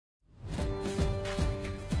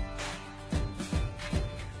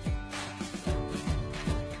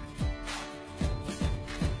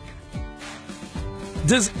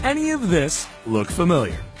Does any of this look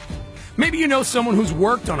familiar? Maybe you know someone who's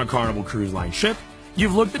worked on a Carnival Cruise Line ship,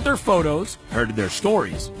 you've looked at their photos, heard their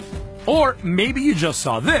stories, or maybe you just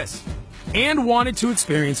saw this and wanted to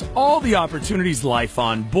experience all the opportunities life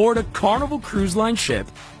on board a Carnival Cruise Line ship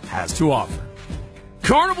has to offer.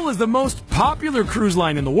 Carnival is the most popular cruise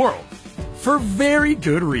line in the world, for very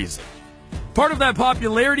good reason. Part of that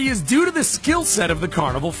popularity is due to the skill set of the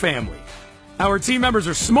Carnival family. Our team members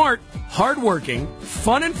are smart, hardworking,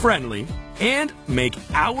 fun and friendly, and make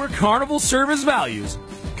our Carnival service values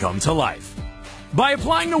come to life. By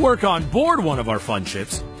applying to work on board one of our fun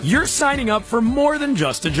ships, you're signing up for more than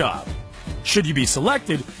just a job. Should you be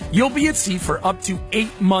selected, you'll be at sea for up to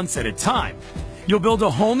 8 months at a time. You'll build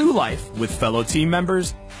a whole new life with fellow team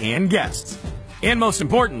members and guests. And most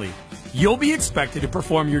importantly, you'll be expected to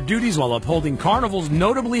perform your duties while upholding Carnival's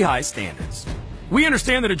notably high standards. We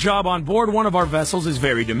understand that a job on board one of our vessels is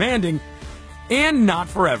very demanding and not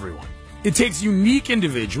for everyone. It takes unique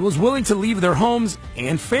individuals willing to leave their homes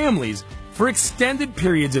and families for extended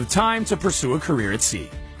periods of time to pursue a career at sea.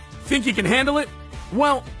 Think you can handle it?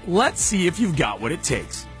 Well, let's see if you've got what it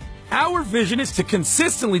takes. Our vision is to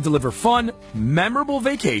consistently deliver fun, memorable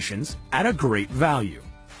vacations at a great value.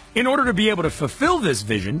 In order to be able to fulfill this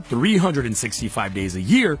vision 365 days a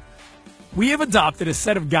year, we have adopted a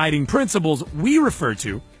set of guiding principles we refer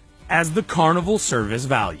to as the Carnival Service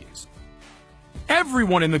Values.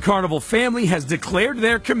 Everyone in the Carnival family has declared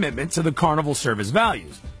their commitment to the Carnival Service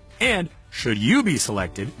Values, and should you be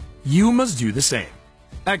selected, you must do the same.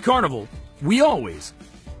 At Carnival, we always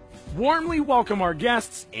warmly welcome our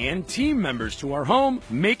guests and team members to our home,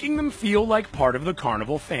 making them feel like part of the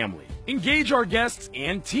Carnival family. Engage our guests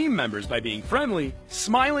and team members by being friendly,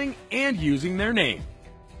 smiling, and using their name.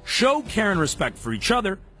 Show care and respect for each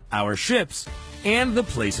other, our ships, and the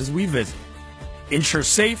places we visit. Ensure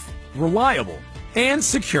safe, reliable, and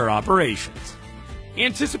secure operations.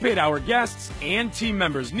 Anticipate our guests and team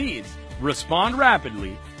members' needs, respond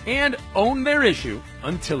rapidly, and own their issue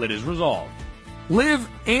until it is resolved. Live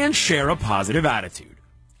and share a positive attitude.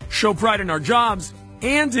 Show pride in our jobs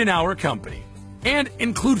and in our company. And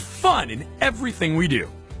include fun in everything we do.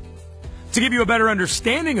 To give you a better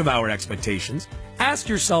understanding of our expectations, ask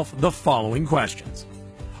yourself the following questions.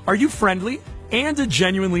 Are you friendly and a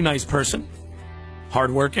genuinely nice person?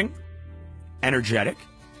 Hardworking? Energetic?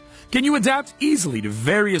 Can you adapt easily to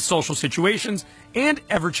various social situations and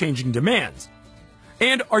ever-changing demands?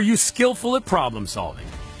 And are you skillful at problem solving?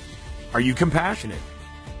 Are you compassionate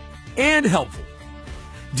and helpful?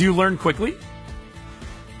 Do you learn quickly?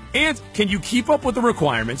 And can you keep up with the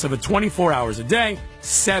requirements of a 24 hours a day,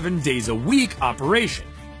 7 days a week operation,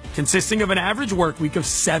 consisting of an average work week of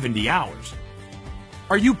 70 hours?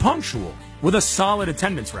 Are you punctual with a solid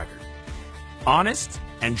attendance record? Honest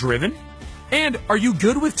and driven? And are you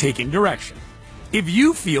good with taking direction? If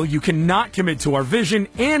you feel you cannot commit to our vision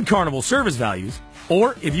and Carnival service values,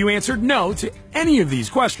 or if you answered no to any of these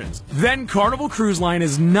questions, then Carnival Cruise Line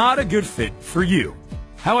is not a good fit for you.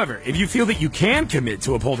 However, if you feel that you can commit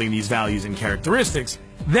to upholding these values and characteristics,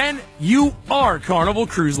 then you are Carnival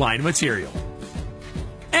Cruise Line material.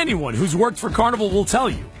 Anyone who's worked for Carnival will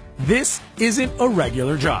tell you, this isn't a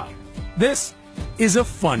regular job. This is a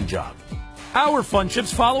fun job. Our fun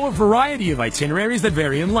ships follow a variety of itineraries that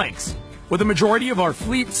vary in lengths, with the majority of our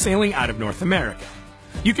fleet sailing out of North America.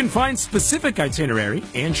 You can find specific itinerary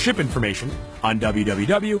and ship information on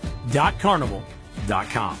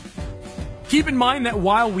www.carnival.com. Keep in mind that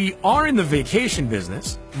while we are in the vacation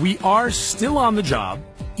business, we are still on the job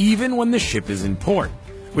even when the ship is in port,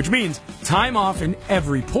 which means time off in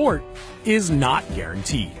every port is not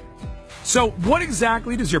guaranteed. So what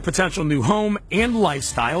exactly does your potential new home and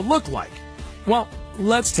lifestyle look like? Well,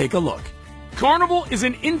 let's take a look. Carnival is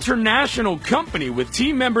an international company with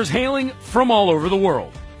team members hailing from all over the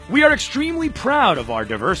world. We are extremely proud of our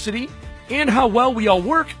diversity and how well we all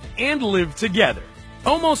work and live together.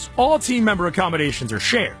 Almost all team member accommodations are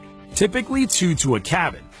shared, typically 2 to a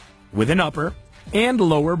cabin, with an upper and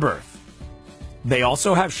lower berth. They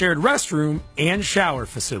also have shared restroom and shower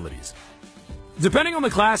facilities. Depending on the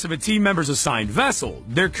class of a team member's assigned vessel,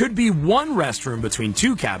 there could be 1 restroom between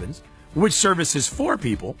 2 cabins, which services 4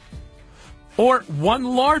 people, or 1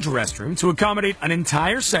 large restroom to accommodate an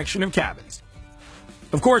entire section of cabins.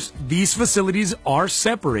 Of course, these facilities are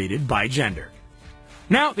separated by gender.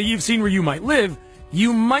 Now that you've seen where you might live,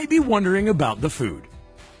 you might be wondering about the food.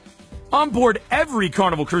 On board every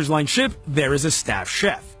Carnival Cruise Line ship, there is a staff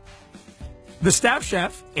chef. The staff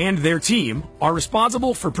chef and their team are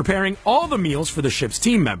responsible for preparing all the meals for the ship's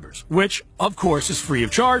team members, which, of course, is free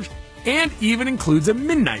of charge and even includes a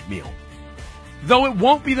midnight meal. Though it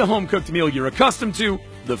won't be the home-cooked meal you're accustomed to,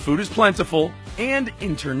 the food is plentiful and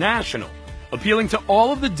international, appealing to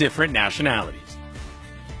all of the different nationalities.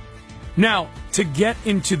 Now, to get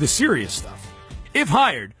into the serious stuff. If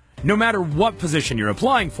hired, no matter what position you're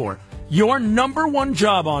applying for, your number one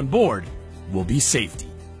job on board will be safety.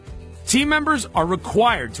 Team members are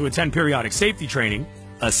required to attend periodic safety training,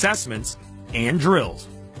 assessments, and drills,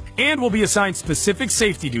 and will be assigned specific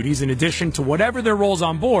safety duties in addition to whatever their roles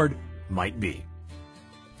on board might be.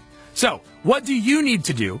 So, what do you need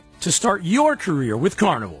to do to start your career with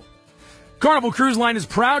Carnival? Carnival Cruise Line is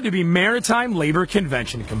proud to be Maritime Labor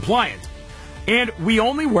Convention compliant, and we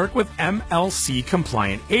only work with MLC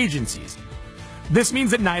compliant agencies. This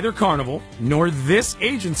means that neither Carnival nor this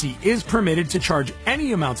agency is permitted to charge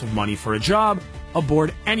any amounts of money for a job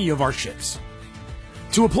aboard any of our ships.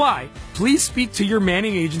 To apply, please speak to your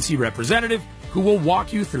manning agency representative who will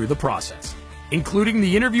walk you through the process, including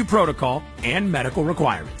the interview protocol and medical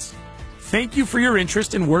requirements. Thank you for your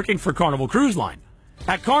interest in working for Carnival Cruise Line.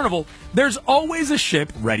 At Carnival, there's always a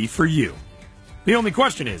ship ready for you. The only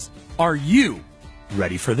question is, are you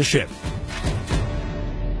ready for the ship?